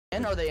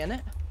And are they in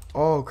it?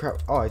 Oh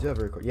crap! Oh, I do have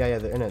a record. Yeah,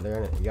 they're in it. They're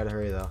in it. You gotta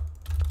hurry though.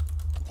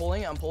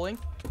 Pulling. I'm pulling.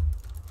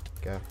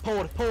 Okay.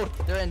 Pulled.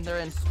 They're in.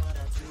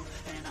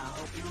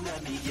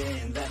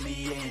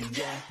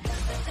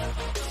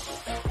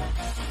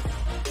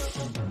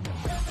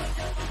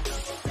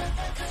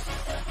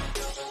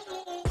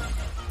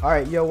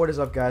 Alright, yo, what is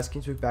up, guys?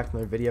 Keep back to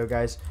another video,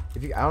 guys.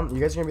 If you guys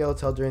are gonna be able to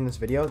tell during this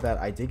video that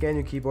I did get a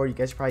new keyboard. You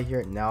guys probably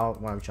hear it now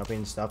when I'm jumping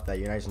and stuff that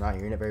you guys are not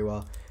hearing it very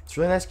well. It's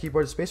a really nice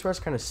keyboard. The spacebar is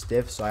kind of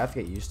stiff, so I have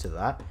to get used to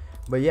that.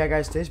 But yeah,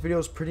 guys, today's video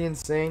is pretty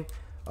insane.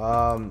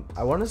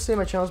 I want to say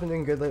my channel's been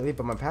doing good lately,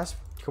 but my past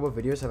couple of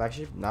videos have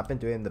actually not been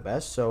doing the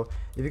best. So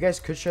if you guys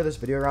could share this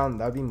video around,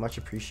 that would be much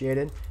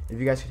appreciated. If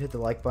you guys could hit the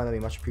like button, that'd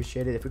be much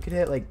appreciated. If we could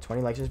hit like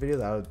 20 likes in this video,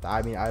 that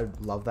would, I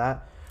would love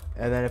that.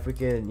 And then if we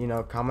could, you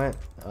know, comment,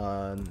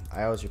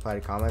 I always reply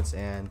to comments.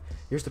 And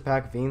here's the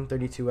pack,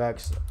 veax.rip.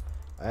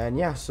 And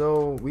yeah,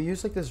 so we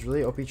use like this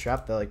really OP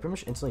trap that like pretty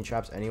much instantly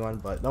traps anyone.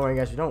 But don't worry,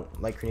 guys, we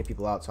don't like critting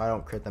people out, so I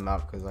don't crit them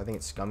out because I think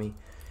it's scummy.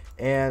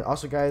 And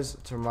also, guys,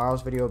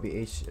 tomorrow's video will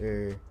be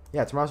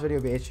tomorrow's video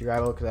will be HC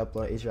Rival because I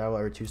upload HC Rival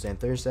every Tuesday and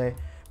Thursday.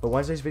 But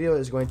Wednesday's video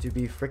is going to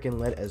be freaking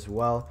lit as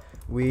well.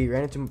 We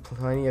ran into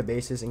plenty of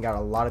bases and got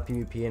a lot of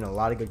PvP and a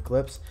lot of good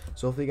clips.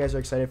 So hopefully you guys are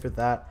excited for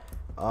that.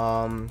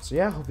 So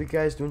yeah, hope you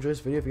guys do enjoy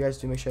this video. If you guys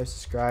do, make sure to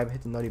subscribe,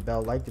 hit the noti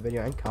bell, like the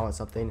video, and comment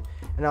something.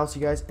 And I'll see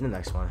you guys in the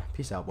next one.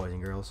 Peace out, boys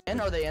and girls. And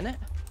are they in it?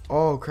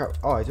 Oh crap!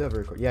 Oh, I do have a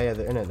record. Yeah,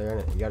 they're in it. They're in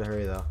it. You gotta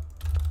hurry though.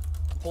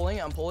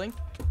 Pulling. I'm pulling.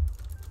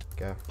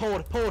 Okay.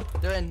 Pulled.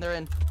 They're in. They're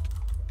in.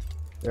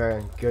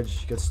 Good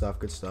stuff.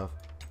 Good stuff.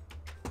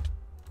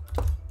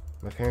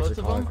 My parents Both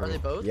are of calling them? for Are me. they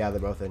both? Yeah,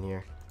 they're both in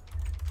here.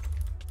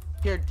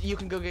 Here, you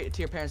can go get it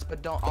to your parents,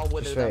 but don't. I'll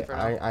wither Just them wait. for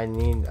now. I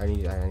need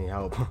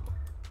help.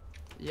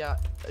 Yeah.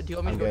 Do you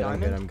want me to go I'm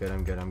diamond?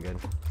 good.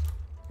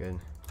 Good.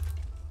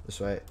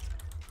 This way.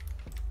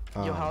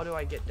 Yo, how do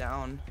I get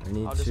down? I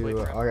need I'll just wait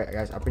to. for it. Alright,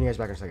 guys, I'll bring you guys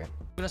back in a second.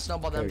 I'm gonna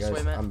snowball them. Okay, Just guys,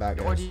 wait a minute. I'm back,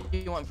 Or guys. do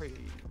you want for here?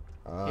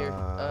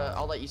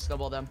 I'll let you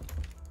snowball them.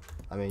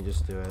 I mean,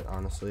 just do it,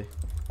 honestly.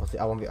 I'm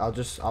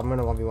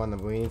gonna 1v1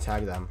 them. We need to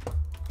tag them.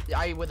 Yeah,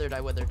 I withered.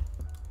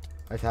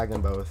 I tagged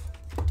them both.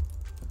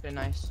 Okay,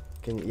 nice.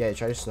 Yeah,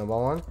 try to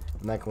snowball one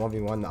and like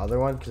 1v1 the other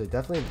one because they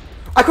definitely.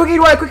 I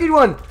quickied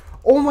one.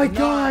 Oh my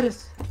god.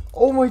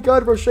 Oh my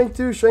god, bro. Shank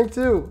 2,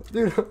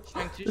 dude.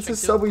 This is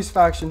Subway's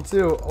faction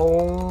too.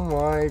 Oh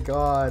my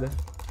god.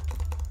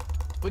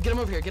 Wait, get him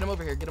over here.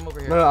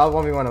 No, I'll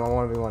 1v1 him. I'll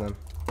 1v1 him.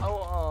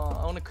 Oh,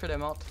 I want to crit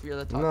him out to fear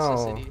the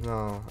toxicity.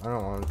 No, I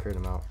don't want to crit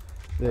him out.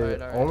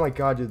 Dude, Alright. Oh my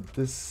god, dude,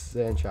 this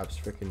sand trap's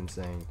freaking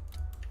insane.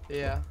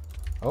 Yeah.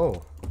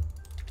 Oh.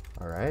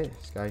 Alright,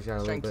 this guy's got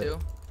a Strength little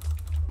bit.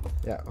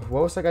 2. Yeah,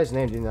 what was that guy's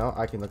name? Do you know?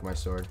 I can look at my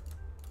sword.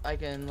 I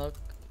can look.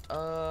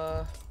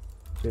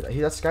 Dude,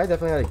 that guy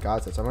definitely had a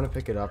god set, so I'm gonna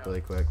pick it up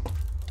really quick.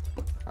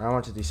 I don't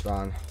want it to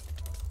despawn.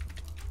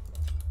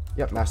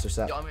 Yep, master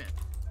set. Yo, Alright,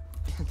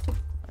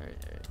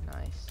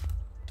 nice.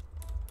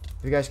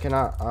 If you guys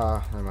cannot,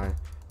 never mind.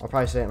 I'll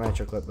probably say it in my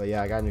intro clip, but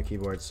yeah, I got a new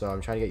keyboard, so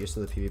I'm trying to get used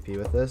to the PvP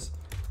with this.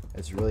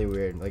 It's really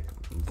weird. Like,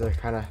 they're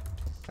kind of,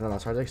 I don't know,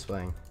 it's hard to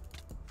explain.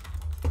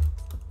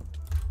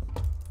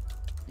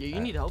 Yeah, you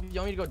need help? You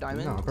want me to go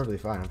diamond? No, I'm perfectly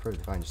fine.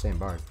 Just staying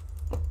barred.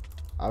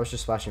 I was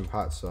just splashing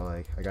pots, so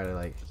like, I gotta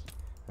like,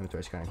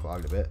 inventory's kind of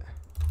clogged a bit.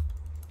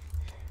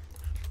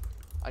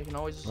 I can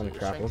always just I'm use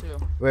gonna crap strength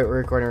 2. Wait,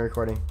 we're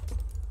recording.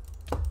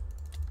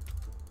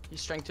 You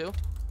strength 2?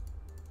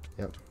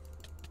 Yep.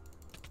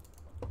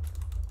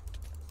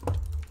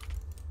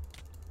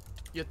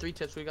 You have 3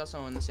 tips. We got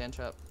someone in the sand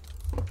trap.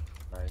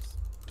 Nice.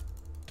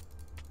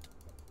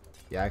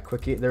 Yeah,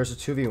 there was a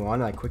 2v1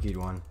 and I quickied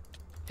one.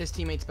 His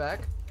teammate's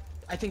back.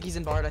 I think he's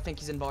in barred.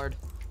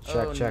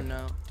 Check.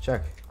 No.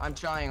 Check. I'm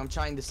trying.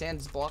 The sand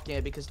is blocking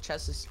it because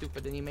chess is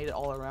stupid and he made it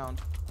all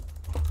around.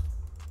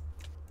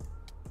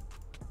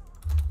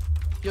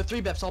 You have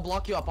 3 bips. I'll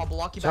block you up. I'll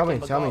block you back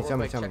in. Tell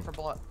me. Check for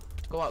block.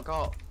 Go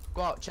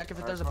out. Check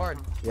if there's a bard.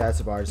 Yeah, it's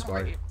a bard.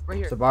 Right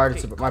here. It's a bard.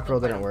 Okay, My pro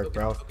didn't work,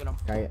 bro. Go get him.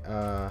 Okay,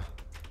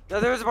 Yeah,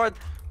 there was a bard.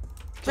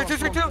 Strength 2.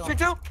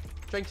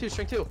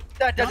 Strength 2.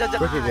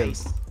 Quickly,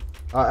 Nice.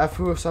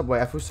 F-Who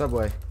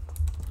subway.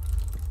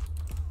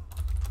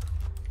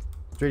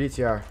 3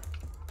 DTR.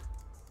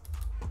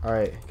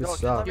 Alright, good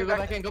stuff. Here, go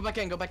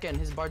back in.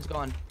 His bard's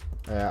gone.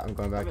 Yeah, I'm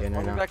going back in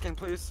right now. Back in,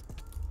 please.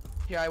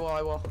 Here, I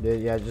will.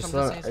 Yeah, just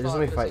let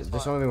me fight.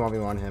 Just let me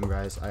 1v1 him,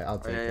 guys. I'll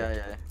take it.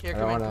 Yeah. Here,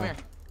 come here.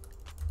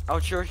 I'll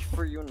cheer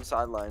for you on the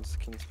sidelines.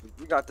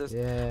 We got this.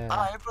 Yeah.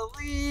 I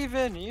believe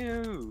in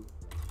you.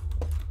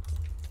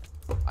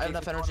 I have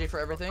enough energy for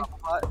everything.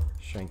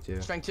 Strength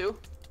 2. Strength 2.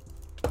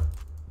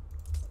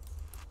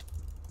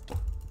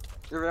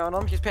 You're on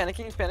him. He's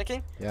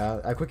panicking.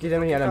 Yeah, I quickied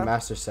him and he had a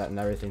master set and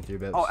everything, 3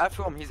 bits. Oh, F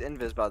him. He's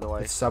invis, by the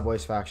way. It's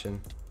Subway's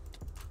faction.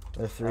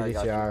 They're 3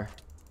 DTR.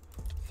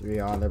 3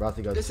 on. They're about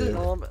to go 2. This is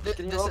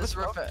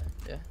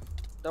Yeah.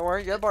 Don't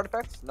worry. You got bard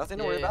effects. Nothing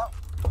to worry about.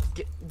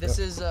 This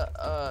is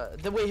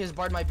the way his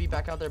bard might be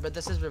back out there, but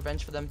this is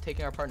revenge for them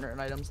taking our partner and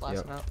items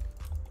last map.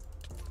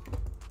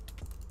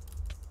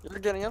 You're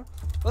getting him.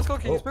 Let's go,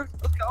 King Spook.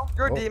 Let's go.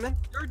 You're a demon.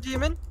 You're a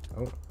demon.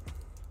 Oh.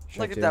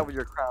 Look at that with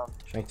your crown.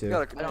 Shank 2.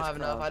 I don't have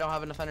enough. I don't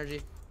have enough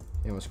energy.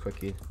 He almost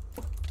quickied.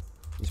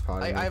 He's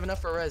probably. I have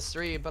enough for res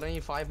 3, but I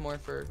need 5 more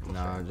for.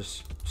 Nah,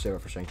 just save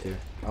it for Shank 2.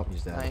 Oh,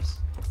 he's dead. Nice.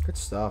 Good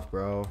stuff,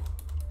 bro.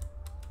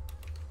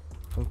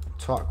 Don't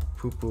talk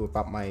poo-poo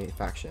about my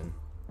faction.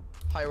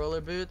 High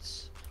roller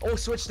boots. Oh,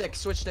 switch sticks.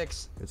 Switch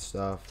sticks. Good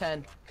stuff.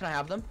 10. Can I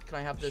have them? Can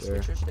I have the Sure.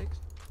 switcher sticks?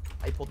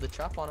 I pulled the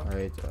trap on them.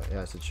 Alright,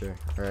 yeah, I said sure.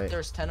 Alright.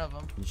 There's 10 of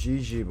them.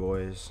 GG,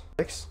 boys.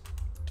 6?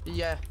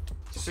 Yeah.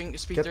 Speed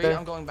 3. there.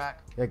 I'm going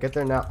back. Yeah, get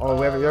there now. Oh,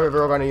 you have a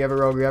rogue on you. You have a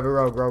rogue. You have a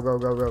rogue.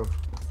 Rogue.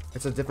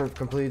 It's a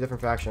completely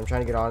different faction. I'm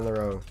trying to get on the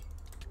rogue.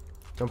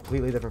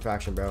 Completely different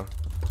faction, bro.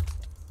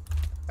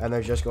 And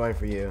they're just going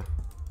for you.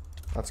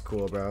 That's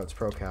cool, bro. It's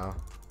pro cow.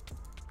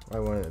 Why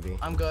wouldn't it be?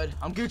 I'm good.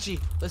 I'm Gucci.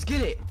 Let's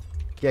get it.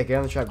 Yeah, get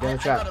on the trap. Get on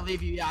the trap. I gotta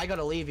leave you. Yeah, I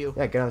gotta leave you.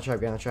 Yeah, get on the trap.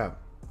 Get on the trap.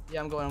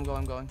 Yeah, I'm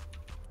going.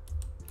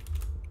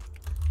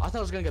 I thought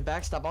I was gonna get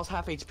backstab. I was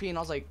half HP and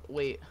I was like,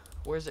 wait,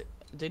 where's it?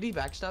 Did he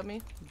backstab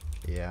me?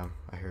 Yeah,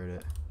 I heard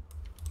it.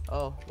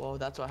 Oh, well,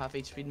 that's what half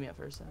HP'd me at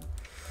first then.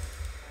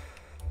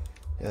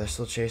 Yeah, they're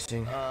still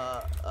chasing.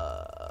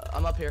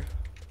 I'm up here.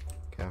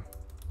 Okay.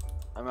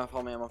 I'm up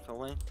filming.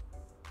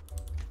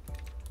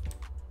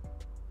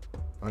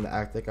 On the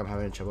Actic, I'm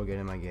having trouble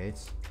getting my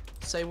gates.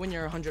 Say when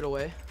you're 100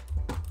 away.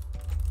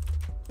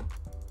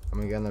 I'm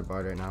gonna get on their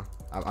bard right now.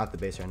 I'm at the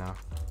base right now.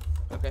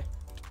 Okay.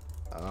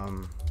 Yeah,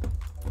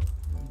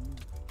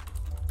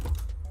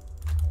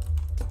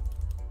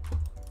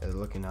 they're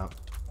looking up.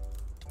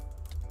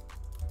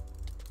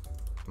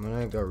 I'm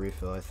gonna go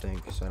refill, I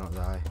think, so I don't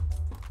die.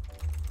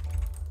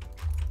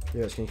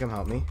 Yes, can you come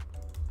help me?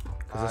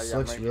 Because this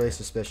looks really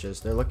suspicious.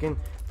 They're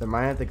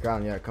mining at the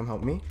ground. Yeah, come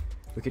help me.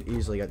 We could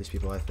easily get these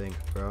people, I think,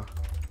 bro.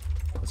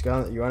 Let's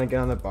go. You want to get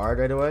on the bard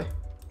right away?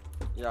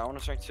 Yeah, I want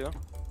to strike 2.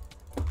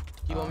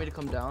 You want me to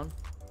come down?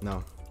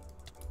 No.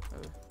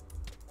 Okay.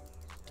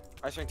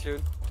 I strike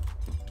 2.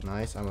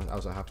 Nice. I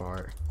was at half a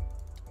heart.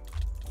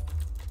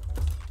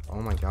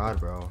 Oh my god,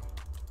 bro.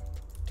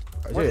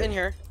 What's in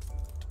here?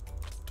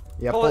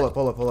 Yeah, pull it.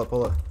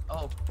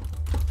 Oh.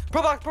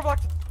 Pro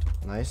blocked.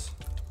 Nice.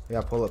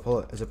 Yeah, pull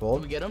it. Is it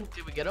bold? Did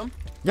we get him?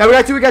 Yeah,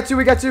 we got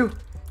two.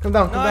 Come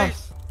down.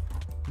 Nice.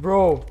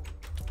 Bro.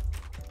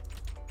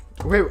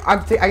 Wait, I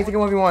can take a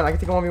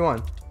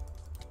 1v1.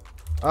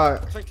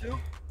 Strike 2?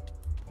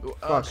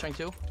 Fuck. Strength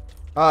 2?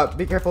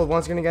 Be careful.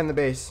 One's gonna get in the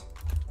base.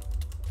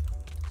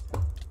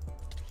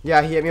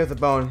 Yeah, he hit me with a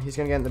bone. He's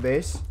gonna get in the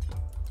base.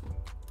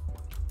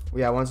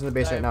 Yeah, one's in the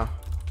base right now.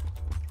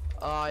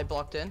 I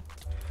blocked in.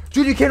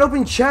 Dude, you can't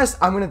open chest.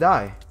 I'm gonna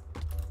die.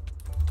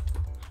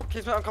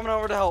 Keith, I'm coming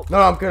over to help.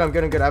 No, I'm good. I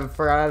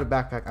forgot I had a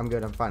backpack. I'm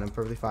good. I'm fine. I'm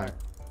perfectly fine.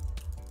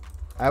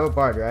 I have a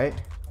bard, right?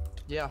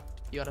 Yeah,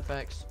 you got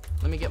effects.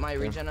 Let me get my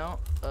regen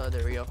out.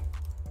 There we go.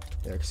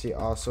 Yeah, because he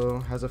also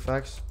has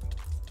effects.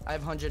 I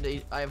have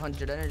 100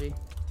 energy.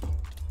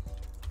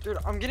 Dude,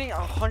 I'm getting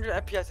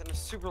 100 FPS and it's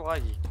super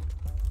laggy.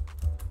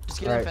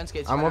 Just get in fence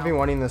gates. I'm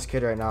 1v1ing this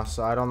kid right now,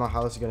 so I don't know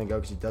how this is gonna go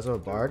because he does have a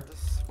bard.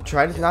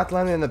 Try to not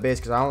land me in the base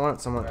because I don't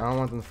want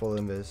them to full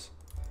invis.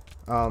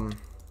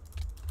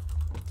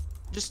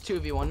 Just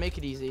 2v1, make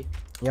it easy.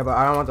 Yeah, but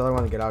I don't want the other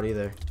one to get out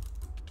either.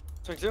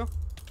 Strength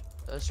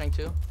 2? Strength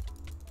 2.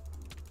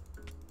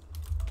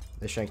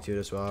 They strength 2'd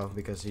as well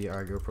because he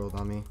argo rolled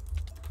on me.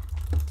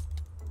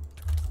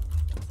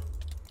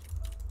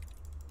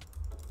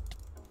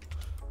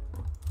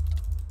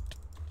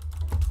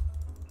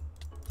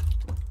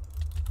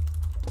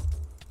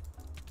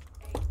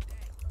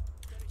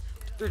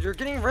 Dude, you're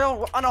getting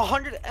railed on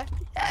 100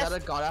 FPS. Is that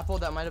a god apple?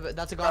 That might have been.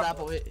 That's a god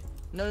apple.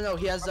 No.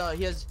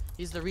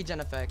 He's the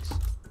regen effects.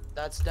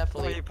 That's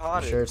definitely.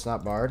 You sure it's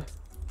not bard?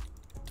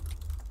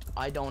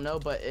 I don't know,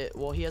 but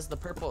he has the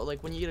purple.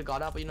 Like when you get a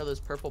god apple, you know those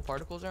purple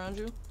particles around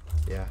you.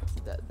 Yeah.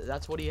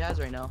 That's what he has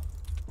right now.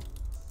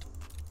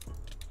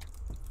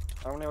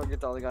 I'm gonna go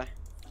get the other guy.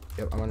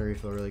 Yep, I'm gonna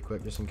refill really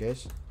quick just in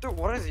case. Dude,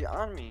 what is he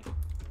on me?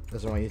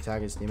 Doesn't want you to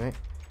tag his teammate.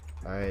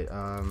 Alright,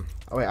 oh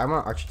wait, I'm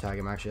gonna archer tag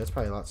him actually. That's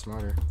probably a lot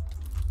smarter.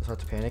 Let's start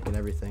to panic and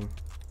everything.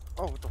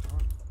 Oh, what the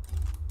fuck?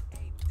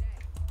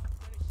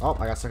 Oh,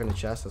 I got stuck in the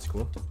chest. That's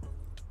cool.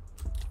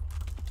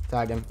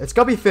 Tag him. It's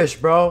Guppy Fish,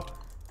 bro.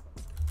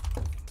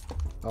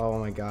 Oh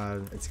my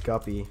god, it's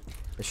Guppy.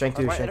 It's Shank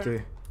 2, Shank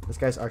 2. This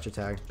guy's archer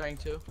tag.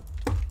 Shank 2.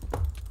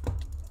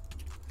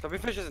 Guppy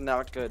Fish is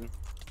not good.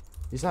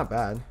 He's not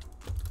bad.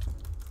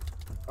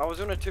 I was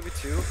doing a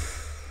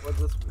 2v2 with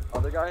this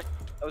other guy.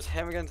 It was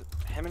him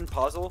and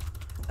Puzzle,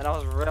 and I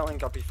was railing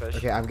Guppy Fish.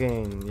 Okay, I'm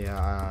getting, you...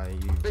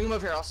 Bring him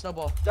over here, I'll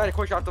snowball. Daddy,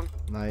 quick shot them.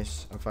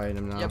 Nice, I'm fighting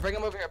him now. Yeah, bring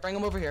him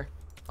over here.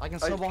 I can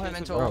snowball him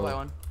into a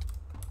 1v1.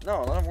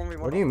 No, let him 1v1.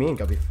 What do you mean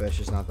Guppy Fish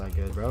is not that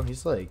good, bro?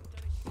 He's like,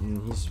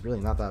 he's really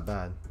not that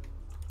bad.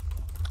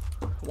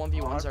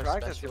 1v1s are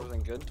practice special. He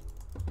wasn't good.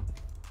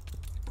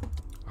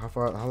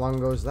 How long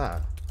ago was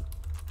that?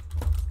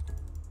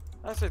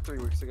 I'd say 3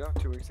 weeks ago,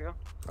 2 weeks ago.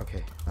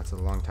 Okay, that's a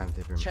long time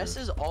to improve. Chess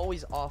is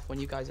always off when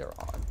you guys are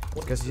on.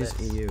 Because he's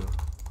EU.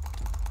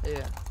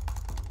 Yeah.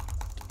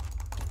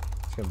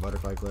 He's gonna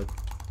butterfly click.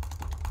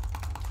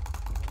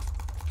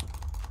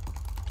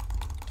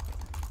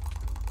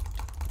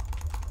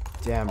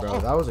 Damn, bro,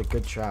 that was a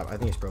good trap. I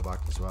think it's pro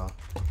blocked as well.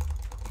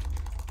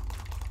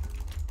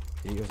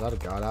 Was that a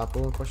god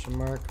apple? Question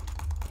mark.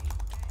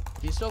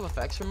 Do you still have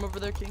effects from over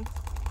there, King?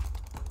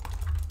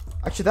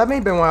 Actually, that may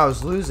have been when I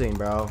was losing,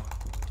 bro.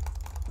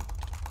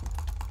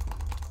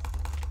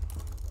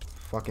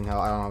 Fucking hell,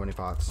 I don't have any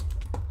pots.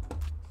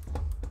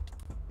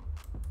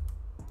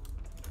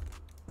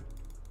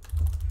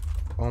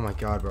 Oh my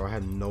god, bro, I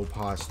had no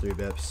pots, 3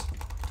 bips.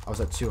 I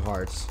was at 2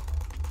 hearts.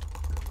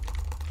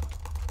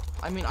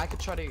 I mean, I could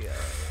try to.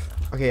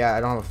 Okay, yeah,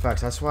 I don't have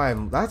effects. That's why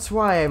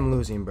I'm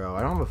losing, bro.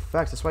 I don't have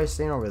effects. That's why he's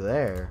staying over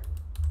there.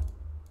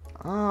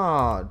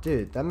 Oh,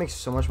 dude, that makes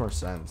so much more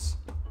sense.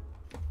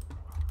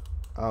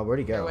 Where'd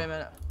he go? Here, wait a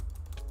minute.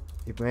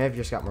 He may have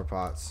just got more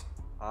pots.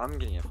 I'm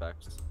getting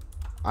effects.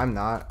 I'm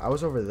not. I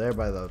was over there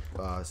by the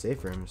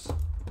safe rooms.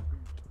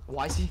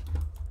 Why is he?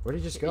 Where'd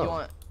he just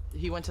go?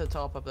 He went to the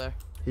top up there.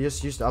 He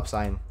just used the up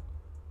sign.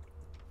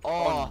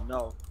 Oh,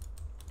 no.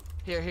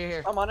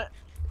 Here. I'm on it.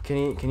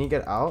 Can he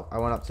get out? I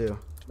went up too.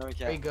 No,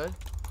 he Are you can't. good?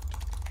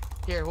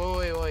 Here,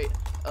 wait.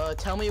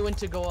 Tell me when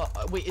to go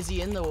up. Wait, is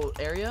he in the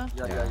area?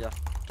 Yeah.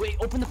 Wait,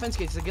 open the fence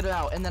gates to get it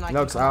out, and then I No,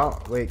 can it's come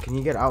out. Wait, can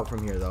you get out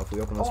from here though? If we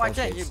open those Oh, I fence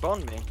can't. gates? You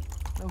boned me.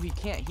 No, he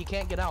can't. He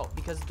can't get out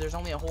because there's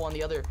only a hole on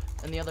the other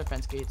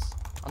fence gates,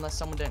 unless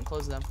someone didn't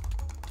close them.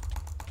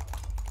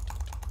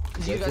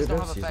 Because you Yeah, guys don't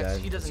Phoebus, have he's effects.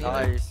 dead. He doesn't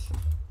either. Nice.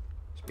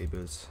 Speed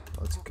boost.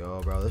 Let's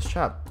go, bro. This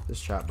trap,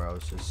 bro,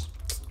 is just.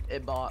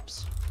 It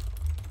bops.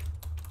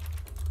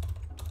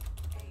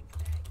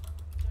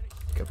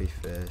 Guppy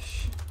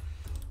fish.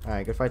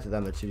 Alright, good fight to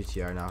them. They're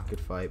 2DTR now. Good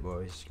fight,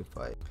 boys. Good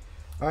fight.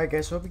 Alright,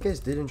 guys. So hope you guys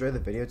did enjoy the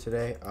video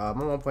today. I'm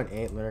on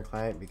 1.8 Lunar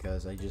Client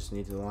because I just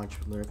need to launch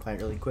Lunar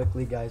Client really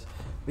quickly, guys.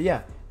 But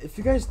yeah, if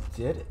you guys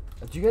did,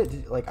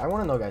 like, I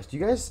want to know, guys, do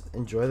you guys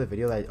enjoy the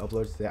video that I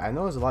uploaded today? I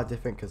know it was a lot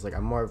different because, like,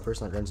 I'm more of a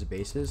person that runs the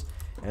bases,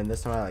 and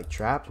this time I, like,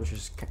 trapped, which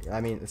is, I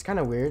mean, it's kind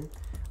of weird.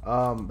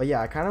 But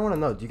yeah, I kind of want to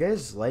know, do you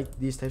guys like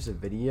these types of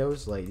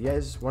videos? Like, do you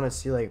guys want to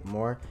see, like,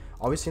 more?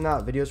 Obviously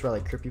not videos where I,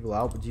 like, crip people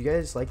out, but do you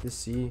guys like to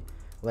see,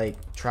 like,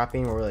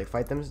 trapping or, like,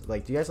 fight them?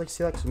 Like, do you guys like to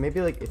see that? So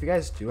maybe, like, if you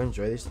guys do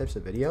enjoy these types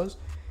of videos,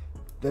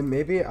 then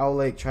maybe I'll,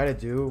 like, try to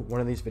do one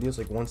of these videos,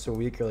 like, once a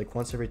week or, like,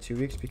 once every 2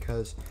 weeks,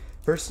 because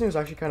personally it was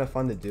actually kind of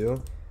fun to do,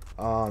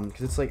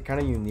 because it's, like, kind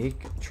of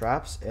unique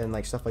traps and,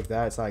 like, stuff like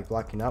that. It's not, like,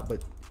 blocking up.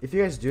 But if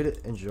you guys do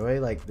enjoy,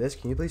 like, this,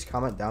 can you please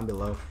comment down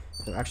below?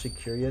 I'm actually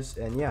curious.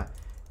 And yeah,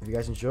 if you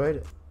guys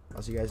enjoyed,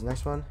 I'll see you guys in the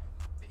next one.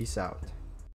 Peace out.